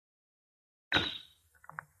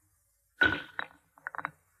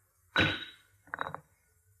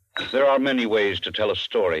There are many ways to tell a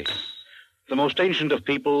story. The most ancient of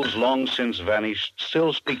peoples, long since vanished,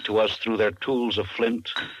 still speak to us through their tools of flint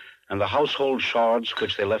and the household shards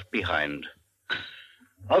which they left behind.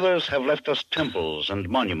 Others have left us temples and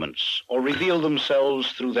monuments, or revealed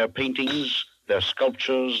themselves through their paintings, their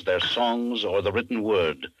sculptures, their songs, or the written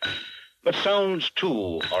word. But sounds,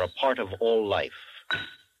 too, are a part of all life.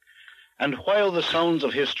 And while the sounds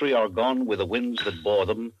of history are gone with the winds that bore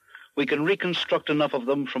them, we can reconstruct enough of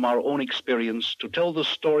them from our own experience to tell the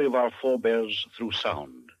story of our forebears through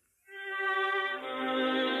sound.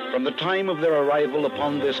 From the time of their arrival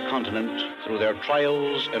upon this continent, through their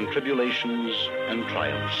trials and tribulations and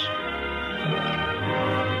triumphs.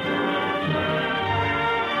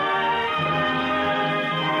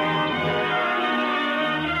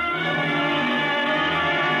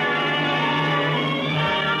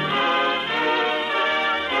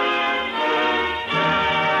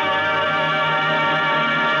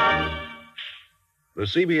 The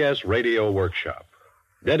CBS Radio Workshop,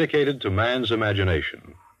 dedicated to man's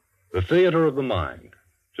imagination, the theater of the mind.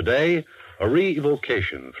 Today, a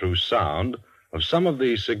re-evocation through sound of some of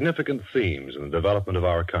the significant themes in the development of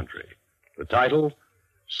our country. The title,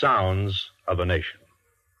 Sounds of a Nation.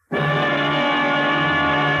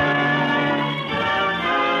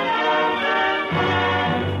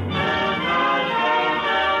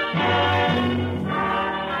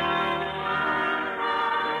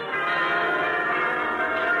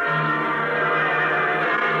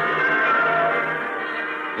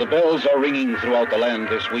 The bells are ringing throughout the land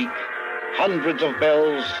this week. Hundreds of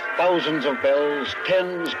bells, thousands of bells,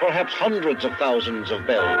 tens, perhaps hundreds of thousands of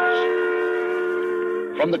bells.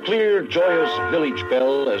 From the clear, joyous village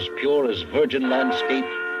bell, as pure as virgin landscape,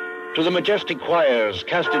 to the majestic choirs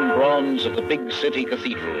cast in bronze of the big city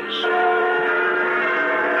cathedrals.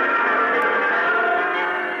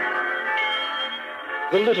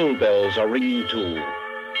 The little bells are ringing too.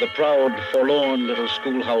 The proud, forlorn little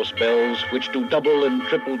schoolhouse bells which do double and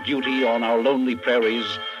triple duty on our lonely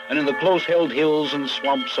prairies and in the close-held hills and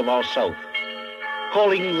swamps of our south,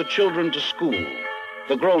 calling the children to school,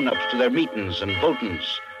 the grown-ups to their meetings and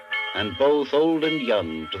votings, and both old and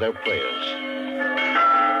young to their prayers.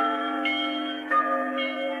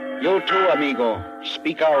 You too, amigo,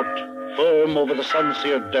 speak out, firm over the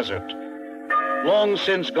sun-seared desert. Long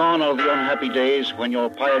since gone are the unhappy days when your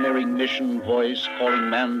pioneering mission voice calling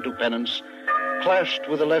man to penance clashed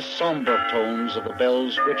with the less somber tones of the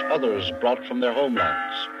bells which others brought from their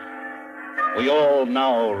homelands. We all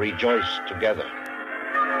now rejoice together.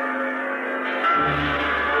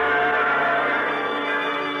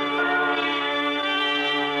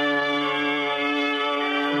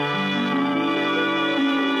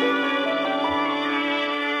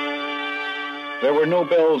 There were no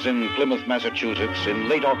bells in Plymouth, Massachusetts in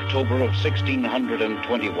late October of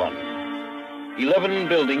 1621. 11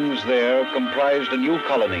 buildings there comprised a new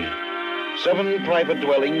colony. 7 private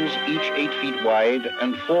dwellings, each 8 feet wide,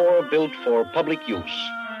 and 4 built for public use.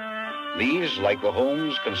 These, like the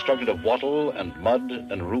homes, constructed of wattle and mud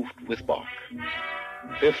and roofed with bark.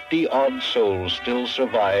 50-odd souls still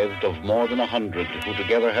survived of more than 100 who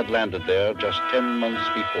together had landed there just 10 months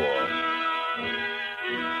before.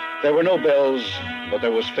 There were no bells, but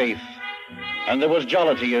there was faith, and there was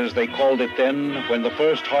jollity, as they called it then, when the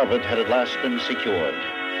first harvest had at last been secured.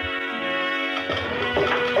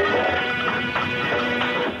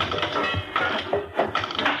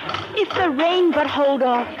 If the rain but hold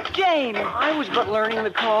off, James. I was but learning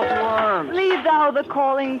the call to arms. Leave thou the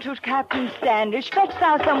calling to Captain Standish. Fetch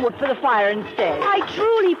thou some wood for the fire instead. I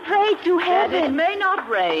truly pray to heaven. And it may not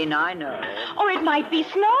rain, I know. Or it might be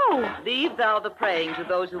snow. Leave thou the praying to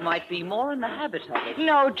those who might be more in the habit of it.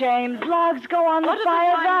 No, James. Logs go on What the of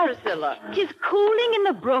fire the time, thus. Priscilla? 'Tis cooling in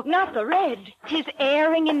the brook, not the red. 'Tis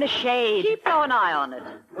airing in the shade. Keep thou an eye on it.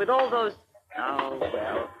 With all those... Oh,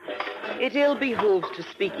 well. It ill behooves to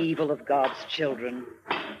speak evil of God's children.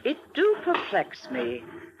 It do perplex me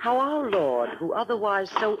how our Lord, who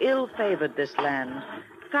otherwise so ill-favored this land,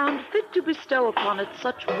 found fit to bestow upon it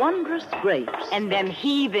such wondrous grapes. And them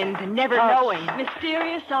heathens never knowing.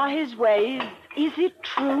 Mysterious are his ways. Is it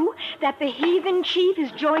true that the heathen chief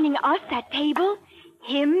is joining us at table?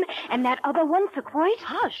 Him and that other one, Sequoit?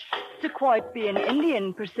 Hush. Sequoit be an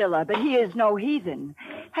Indian, Priscilla, but he is no heathen.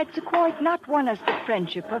 Had Sequoit not won us the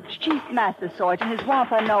friendship of Chief Massasoit and his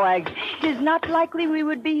Wampanoags, 'tis not likely we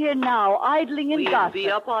would be here now, idling in gossip. We'd be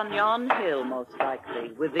up on yon hill, most likely,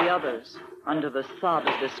 with the others, under the sod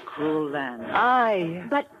of this cruel land. Aye,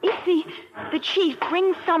 but if the chief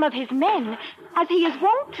brings some of his men, as he is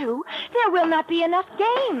wont to, there will not be enough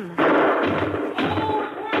game.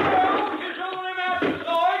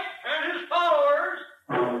 And his followers.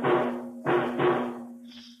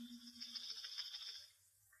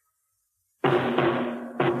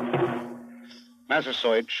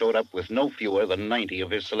 Massasoit showed up with no fewer than 90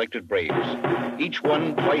 of his selected braves, each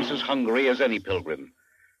one twice as hungry as any pilgrim.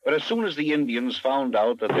 But as soon as the Indians found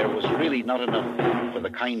out that there was really not enough food for the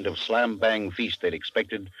kind of slam-bang feast they'd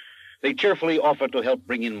expected, they cheerfully offered to help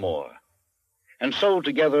bring in more. And so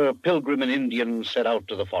together, Pilgrim and Indian set out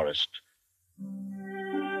to the forest.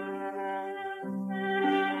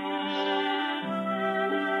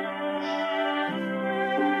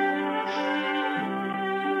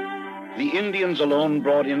 The Indians alone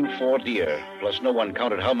brought in 4 deer, plus no one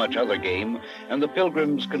counted how much other game, and the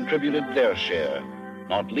Pilgrims contributed their share,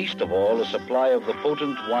 not least of all a supply of the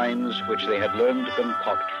potent wines which they had learned to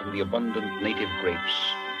concoct from the abundant native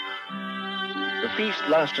grapes. The feast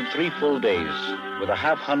lasted 3 full days, with a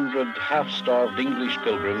half-starved English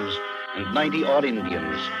pilgrims and 90-odd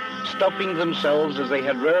Indians, stuffing themselves as they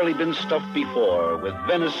had rarely been stuffed before, with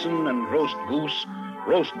venison and roast goose,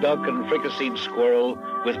 roast duck and fricasseed squirrel,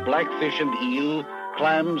 with blackfish and eel,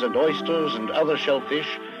 clams and oysters and other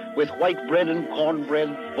shellfish, with white bread and cornbread,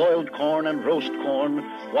 boiled corn and roast corn,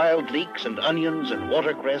 wild leeks and onions and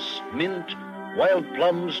watercress, mint, wild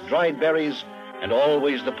plums, dried berries, and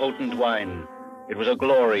always the potent wine. It was a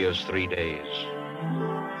glorious 3 days.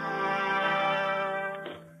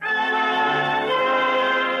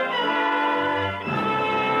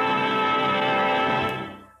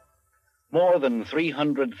 More than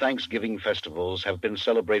 300 Thanksgiving festivals have been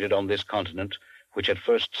celebrated on this continent, which at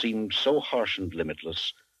first seemed so harsh and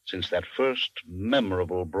limitless, since that first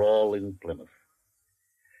memorable brawl in Plymouth.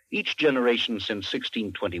 Each generation since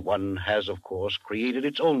 1621 has, of course, created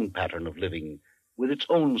its own pattern of living, with its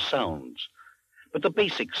own sounds. But the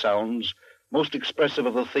basic sounds, most expressive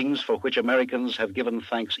of the things for which Americans have given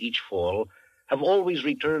thanks each fall, have always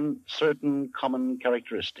returned certain common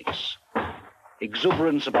characteristics.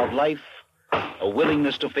 Exuberance about life, a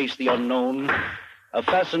willingness to face the unknown, a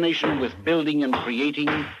fascination with building and creating,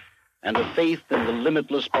 and a faith in the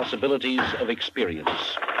limitless possibilities of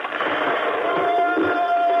experience.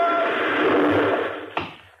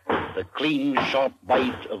 The clean, sharp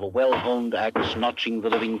bite of a well-honed axe notching the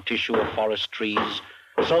living tissue of forest trees,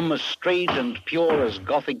 some as straight and pure as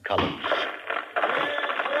Gothic columns.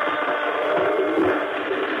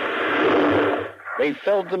 They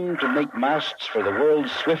felled them to make masts for the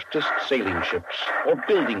world's swiftest sailing ships, or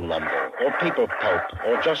building lumber, or paper pulp,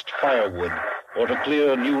 or just firewood, or to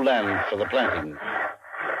clear new land for the planting.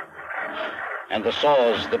 And the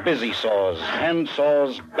saws, the busy saws, hand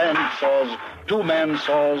saws, band saws, two-man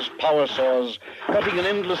saws, power saws, cutting an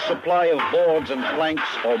endless supply of boards and planks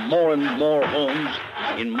for more and more homes,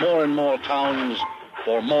 in more and more towns,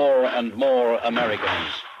 for more and more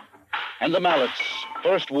Americans. And the mallets,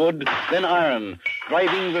 first wood, then iron,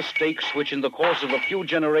 driving the stakes which in the course of a few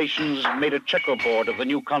generations made a checkerboard of the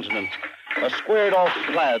new continent, a squared-off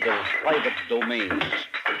flag of private domains.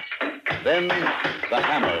 Then the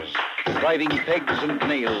hammers, driving pegs and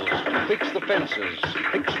nails to fix the fences,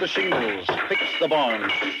 fix the shingles, fix the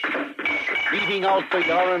barns, beating out the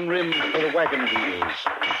yarn rims for the wagon wheels,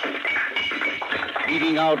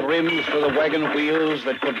 beating out rims for the wagon wheels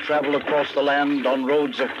that could travel across the land on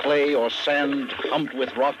roads of clay or sand humped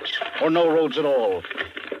with rocks, or no roads at all,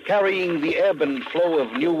 carrying the ebb and flow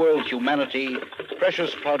of New World humanity,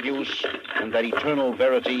 precious produce, and that eternal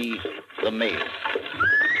verity, the mail.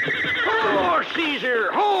 Ho,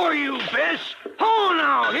 Caesar! Ho, you Bess! Ho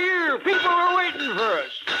now! Here! People are waiting for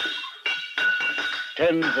us!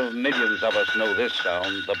 Tens of millions of us know this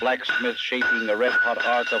sound, the blacksmith shaping a red-hot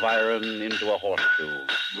arc of iron into a horseshoe.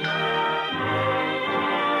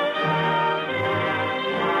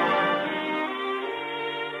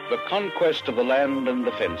 The conquest of the land and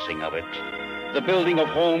the fencing of it, the building of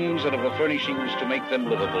homes and of the furnishings to make them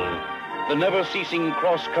livable, the never-ceasing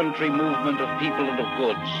cross-country movement of people and of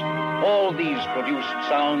goods, all these produced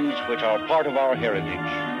sounds which are part of our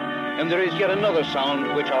heritage. And there is yet another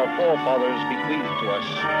sound which our forefathers bequeathed to us.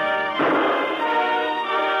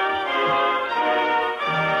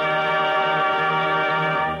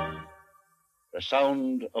 The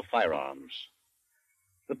sound of firearms.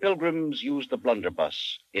 The Pilgrims used the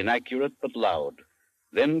blunderbuss, inaccurate but loud.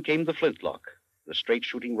 Then came the flintlock, the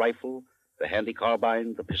straight-shooting rifle, the handy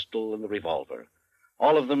carbine, the pistol, and the revolver.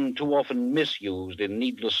 All of them too often misused in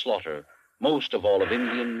needless slaughter, most of all of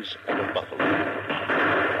Indians and of buffalo.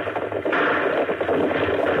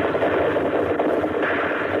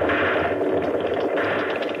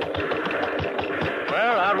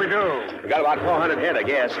 Well, how'd we do? We got about 400 head, I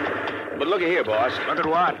guess. But look at here, boss. Look at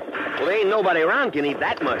what? Well, there ain't nobody around can eat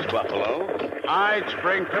that much buffalo. Hides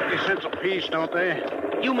bring 50 cents apiece, don't they?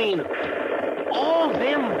 You mean all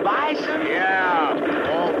them bison? Yeah,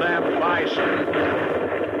 all them bison.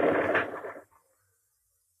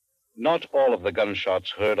 Not all of the gunshots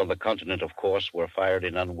heard on the continent, of course, were fired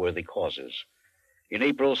in unworthy causes. In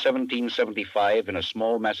April 1775, in a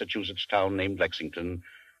small Massachusetts town named Lexington,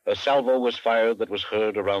 a salvo was fired that was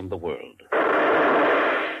heard around the world. To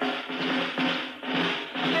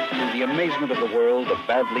the amazement of the world, a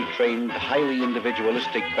badly trained, highly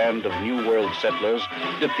individualistic band of New World settlers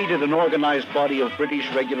defeated an organized body of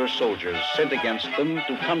British regular soldiers sent against them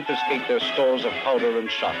to confiscate their stores of powder and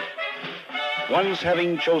shot. Once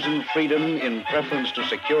having chosen freedom in preference to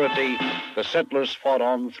security, the settlers fought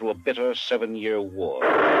on through a bitter 7-year war.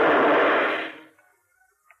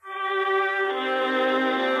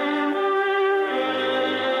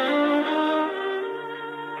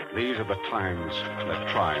 These are the times that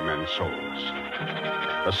try men's souls.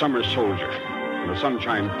 The summer soldier and the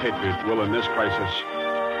sunshine patriot will, in this crisis,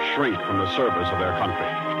 shrink from the service of their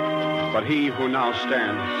country. But he who now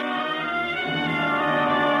stands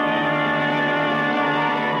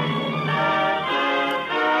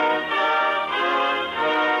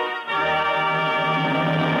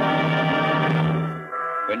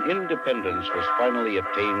independence was finally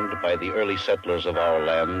obtained by the early settlers of our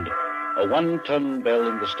land, a 1-ton bell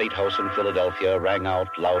in the State House in Philadelphia rang out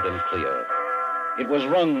loud and clear. It was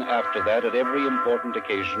rung after that at every important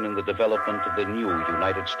occasion in the development of the new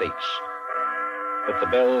United States. But the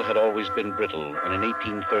bell had always been brittle, and in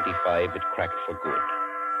 1835 it cracked for good.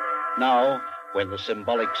 Now, when the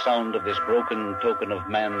symbolic sound of this broken token of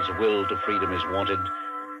man's will to freedom is wanted,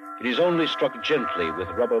 it is only struck gently with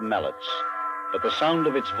rubber mallets. But the sound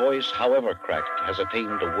of its voice, however cracked, has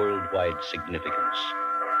attained a worldwide significance.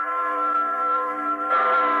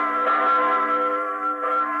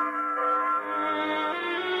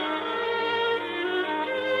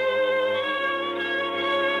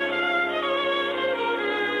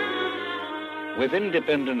 With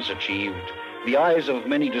independence achieved, the eyes of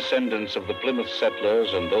many descendants of the Plymouth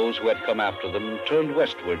settlers and those who had come after them turned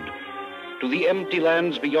westward, to the empty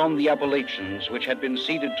lands beyond the Appalachians, which had been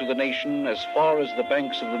ceded to the nation as far as the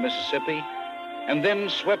banks of the Mississippi, and then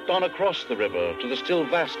swept on across the river to the still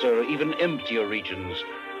vaster, even emptier regions,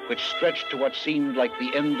 which stretched to what seemed like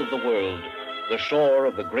the end of the world, the shore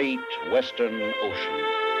of the great Western Ocean.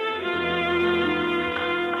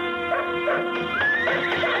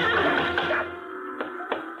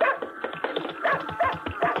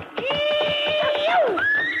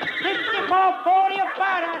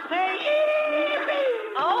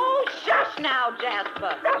 Now,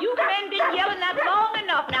 Jasper, you've been yelling that long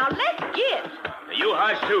enough. Now, let's get. You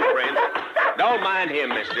hush, too, friend. Don't mind him,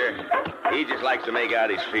 mister. He just likes to make out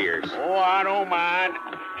his fears. Oh, I don't mind.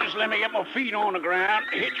 Just let me get my feet on the ground.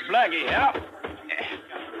 Hitch Blackie, yeah?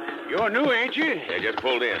 You're new, ain't you? Yeah, just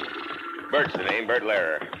pulled in. Bert's the name, Bert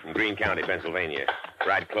Lehrer, from Greene County, Pennsylvania.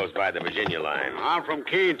 Right close by the Virginia line. I'm from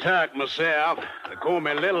Kentucky myself. They call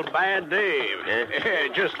me Little Bad Dave. Eh?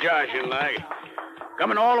 Just joshing like.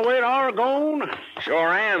 Coming all the way to Oregon?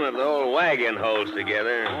 Sure am if the old wagon holds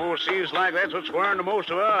together. Oh, seems like that's what's worrying the most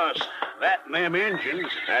of us. That and them engines.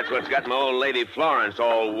 That's what's got my old lady Florence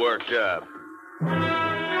all worked up.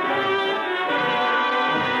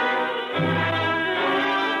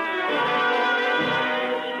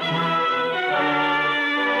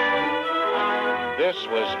 This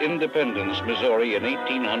was Independence, Missouri in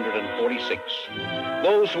 1846.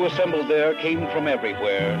 Those who assembled there came from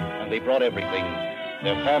everywhere, and they brought everything.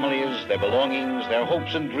 Their families, their belongings, their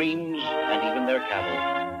hopes and dreams, and even their cattle.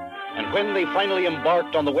 And when they finally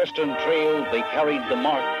embarked on the Western Trail, they carried the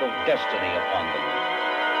mark of destiny upon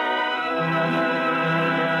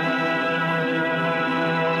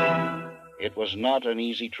them. It was not an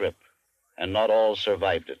easy trip, and not all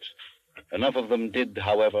survived it. Enough of them did,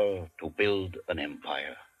 however, to build an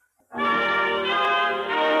empire.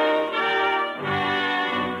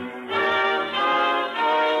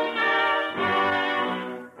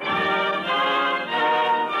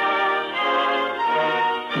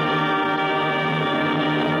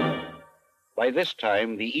 By this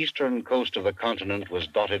time, the eastern coast of the continent was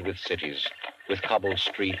dotted with cities, with cobbled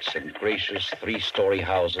streets and gracious 3-story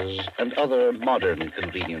houses and other modern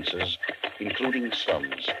conveniences, including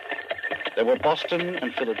slums. There were Boston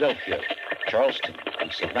and Philadelphia, Charleston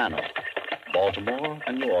and Savannah, Baltimore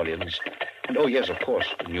and New Orleans, and, oh yes, of course,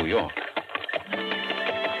 New York.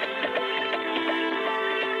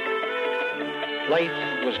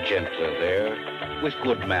 Life was gentler there, with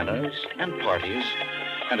good manners and parties,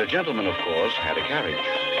 and a gentleman, of course, had a carriage.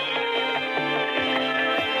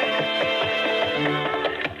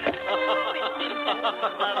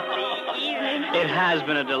 It has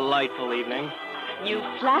been a delightful evening. You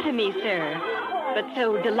flatter me, sir, but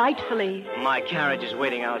so delightfully. My carriage is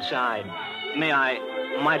waiting outside. May I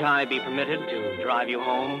Might I be permitted to drive you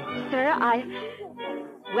home? Sir,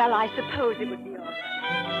 well, I suppose it would be all right.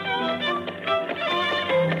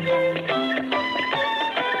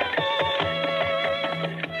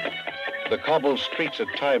 The cobbled streets at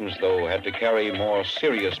times, though, had to carry more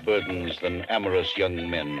serious burdens than amorous young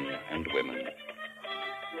men and women.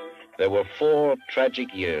 There were 4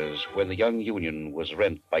 tragic years when the young Union was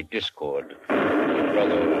rent by discord.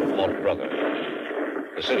 Brother fought brother.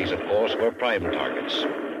 The cities, of course, were prime targets.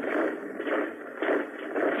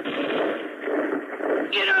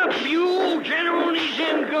 Get up, you! General needs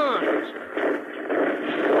them guns.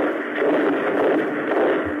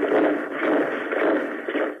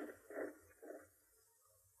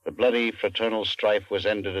 The bloody fraternal strife was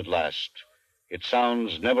ended at last, its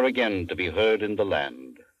sounds never again to be heard in the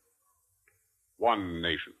land. One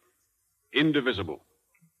nation, indivisible,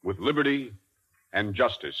 with liberty and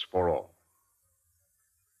justice for all.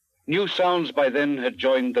 New sounds by then had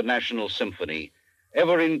joined the national symphony.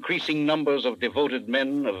 Ever-increasing numbers of devoted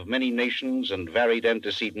men of many nations and varied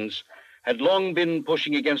antecedents had long been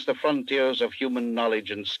pushing against the frontiers of human knowledge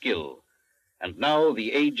and skill. And now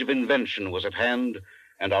the age of invention was at hand,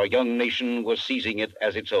 and our young nation was seizing it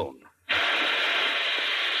as its own.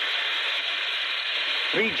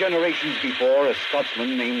 3 generations before, a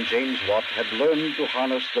Scotsman named James Watt had learned to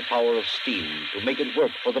harness the power of steam to make it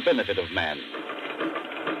work for the benefit of man.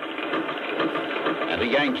 And a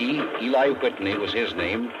Yankee, Eli Whitney was his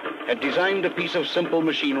name, had designed a piece of simple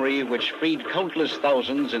machinery which freed countless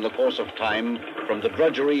thousands in the course of time from the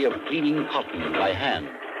drudgery of cleaning cotton by hand.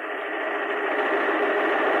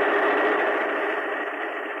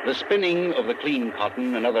 The spinning of the clean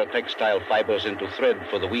cotton and other textile fibers into thread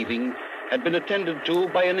for the weaving had been attended to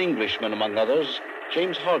by an Englishman, among others,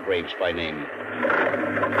 James Hargraves by name.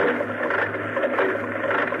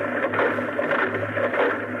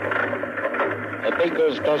 A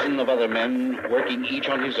baker's dozen of other men, working each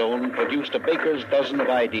on his own, produced a baker's dozen of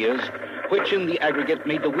ideas, which in the aggregate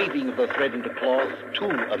made the weaving of the thread into cloth, too,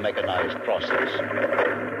 a mechanized process.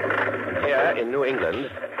 Here in New England,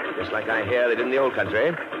 just like I hear it in the old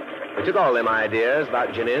country, we took all them ideas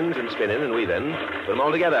about ginnings and spinning and weaving, put them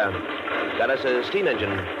all together, got us a steam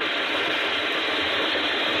engine.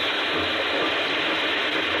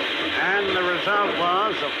 And the result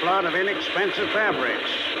was a flood of inexpensive fabrics,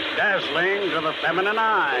 dazzling to the feminine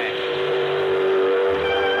eye.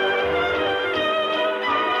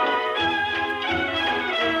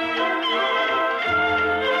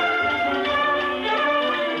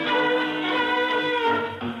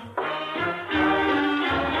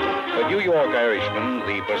 New York Irishman,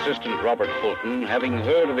 the persistent Robert Fulton, having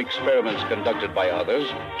heard of experiments conducted by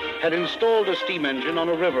others, had installed a steam engine on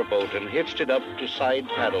a riverboat and hitched it up to side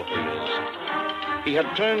paddle wheels. He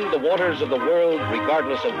had turned the waters of the world,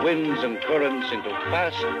 regardless of winds and currents, into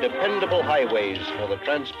fast, dependable highways for the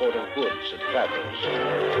transport of goods and travelers.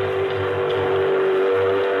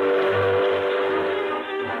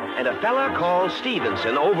 And a fella called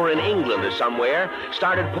Stevenson over in England or somewhere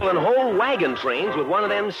started pulling whole wagon trains with one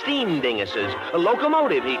of them steam dinguses. A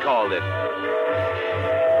locomotive, he called it.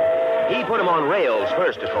 He put them on rails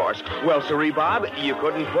first, of course. Well, Sirree Bob, you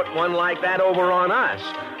couldn't put one like that over on us.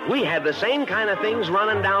 We had the same kind of things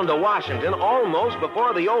running down to Washington almost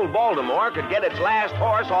before the old Baltimore could get its last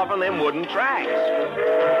horse off on them wooden tracks.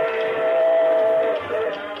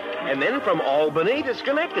 And then from Albany to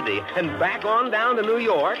Schenectady, and back on down to New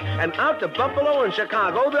York, and out to Buffalo and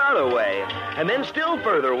Chicago the other way. And then still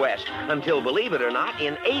further west, until, believe it or not,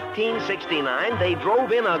 in 1869, they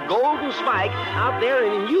drove in a golden spike out there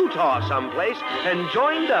in Utah someplace and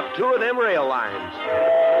joined up 2 of them rail lines.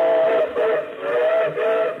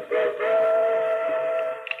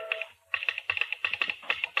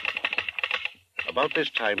 About this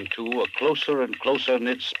time, too, a closer and closer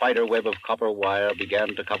knit spider web of copper wire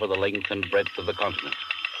began to cover the length and breadth of the continent.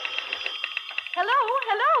 Hello?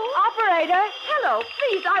 Operator? Hello,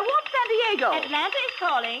 please, I want San Diego. Atlanta is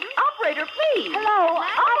calling. Operator, please. Hello,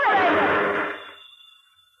 operator!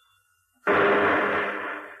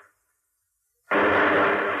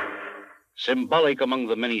 Symbolic among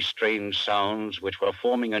the many strange sounds which were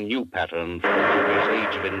forming a new pattern for the country's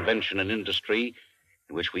age of invention and industry,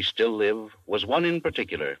 in which we still live, was one in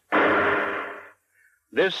particular.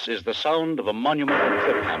 This is the sound of a monumental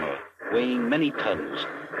trip hammer, weighing many tons,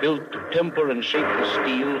 built to temper and shape the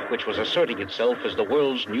steel which was asserting itself as the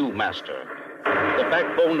world's new master. The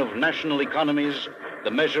backbone of national economies,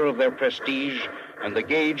 the measure of their prestige, and the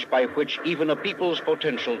gauge by which even a people's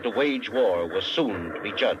potential to wage war was soon to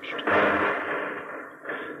be judged.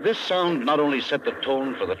 This sound not only set the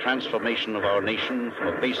tone for the transformation of our nation from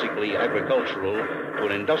a basically agricultural to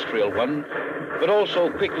an industrial one, but also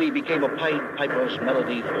quickly became a Pied Piper's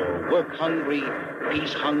melody for work-hungry,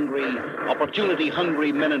 peace-hungry,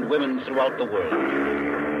 opportunity-hungry men and women throughout the world.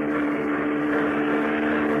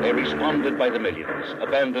 They responded by the millions,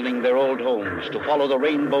 abandoning their old homes to follow the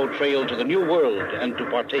rainbow trail to the new world and to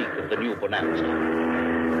partake of the new bonanza.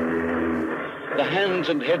 The hands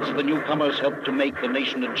and heads of the newcomers helped to make the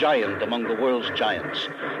nation a giant among the world's giants,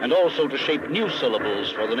 and also to shape new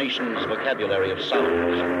syllables for the nation's vocabulary of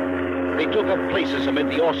sounds. They took up places amid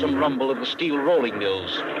the awesome rumble of the steel rolling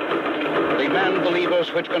mills. They manned the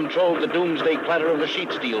levers which controlled the doomsday clatter of the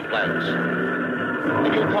sheet steel plants. The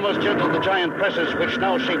newcomers gentled the giant presses which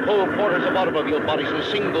now shape whole quarters of automobile bodies in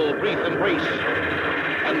a single brief embrace.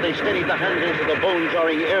 And they steadied the handles of the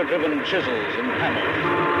bone-jarring air-driven chisels and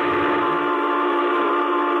hammers.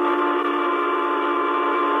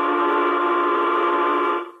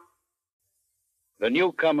 The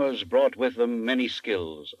newcomers brought with them many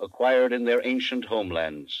skills acquired in their ancient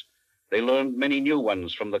homelands. They learned many new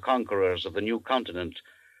ones from the conquerors of the new continent,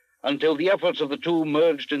 until the efforts of the two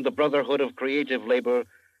merged in the brotherhood of creative labor,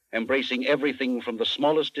 embracing everything from the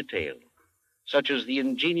smallest detail, such as the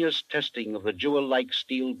ingenious testing of the jewel-like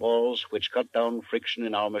steel balls which cut down friction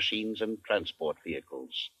in our machines and transport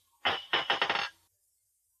vehicles.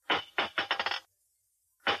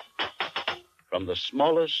 From the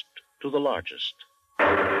smallest to the largest.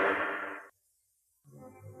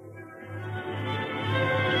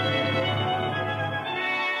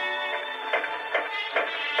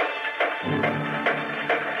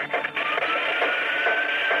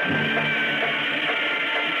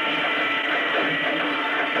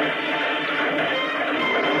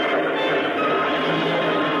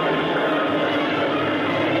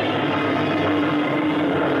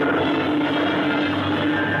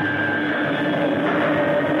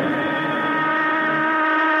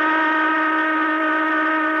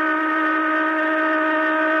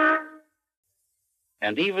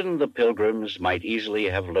 And even the pilgrims might easily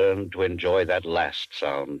have learned to enjoy that last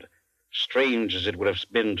sound, strange as it would have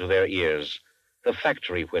been to their ears, the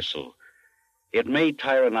factory whistle. It may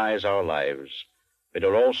tyrannize our lives, but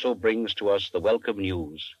it also brings to us the welcome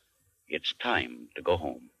news. It's time to go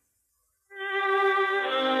home.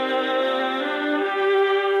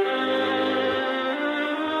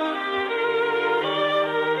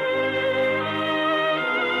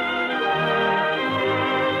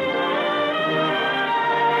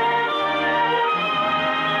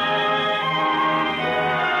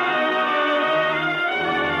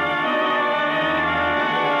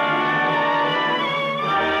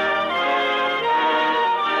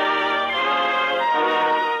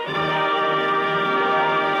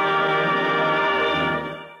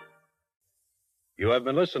 You have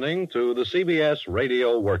been listening to the CBS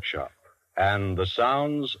Radio Workshop and The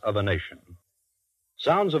Sounds of a Nation.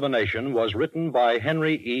 Sounds of a Nation was written by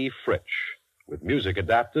Henry E. Fritsch, with music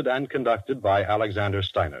adapted and conducted by Alexander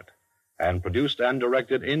Steinert, and produced and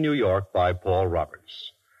directed in New York by Paul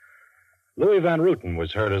Roberts. Louis Van Rooten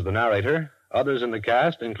was heard as the narrator. Others in the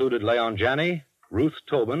cast included Leon Janney, Ruth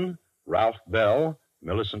Tobin, Ralph Bell,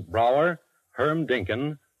 Millicent Brower, Herm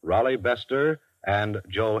Dinkin, Raleigh Bester, and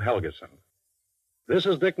Joe Helgeson. This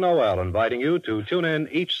is Dick Noel inviting you to tune in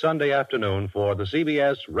each Sunday afternoon for the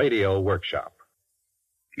CBS Radio Workshop.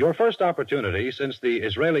 Your first opportunity since the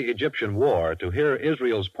Israeli-Egyptian War to hear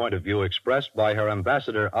Israel's point of view expressed by her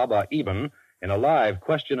ambassador Abba Eban in a live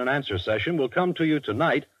question-and-answer session will come to you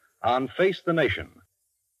tonight on Face the Nation.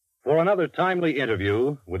 For another timely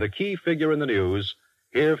interview with a key figure in the news,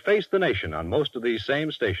 hear Face the Nation on most of these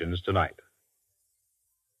same stations tonight.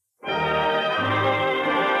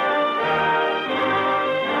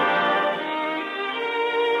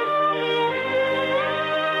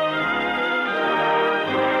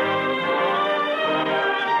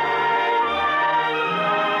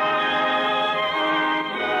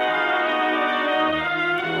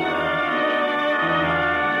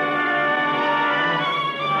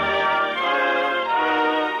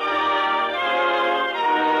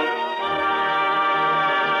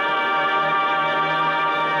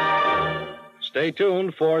 Stay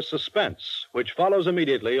tuned for Suspense, which follows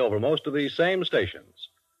immediately over most of these same stations.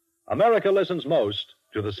 America listens most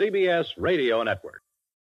to the CBS Radio Network.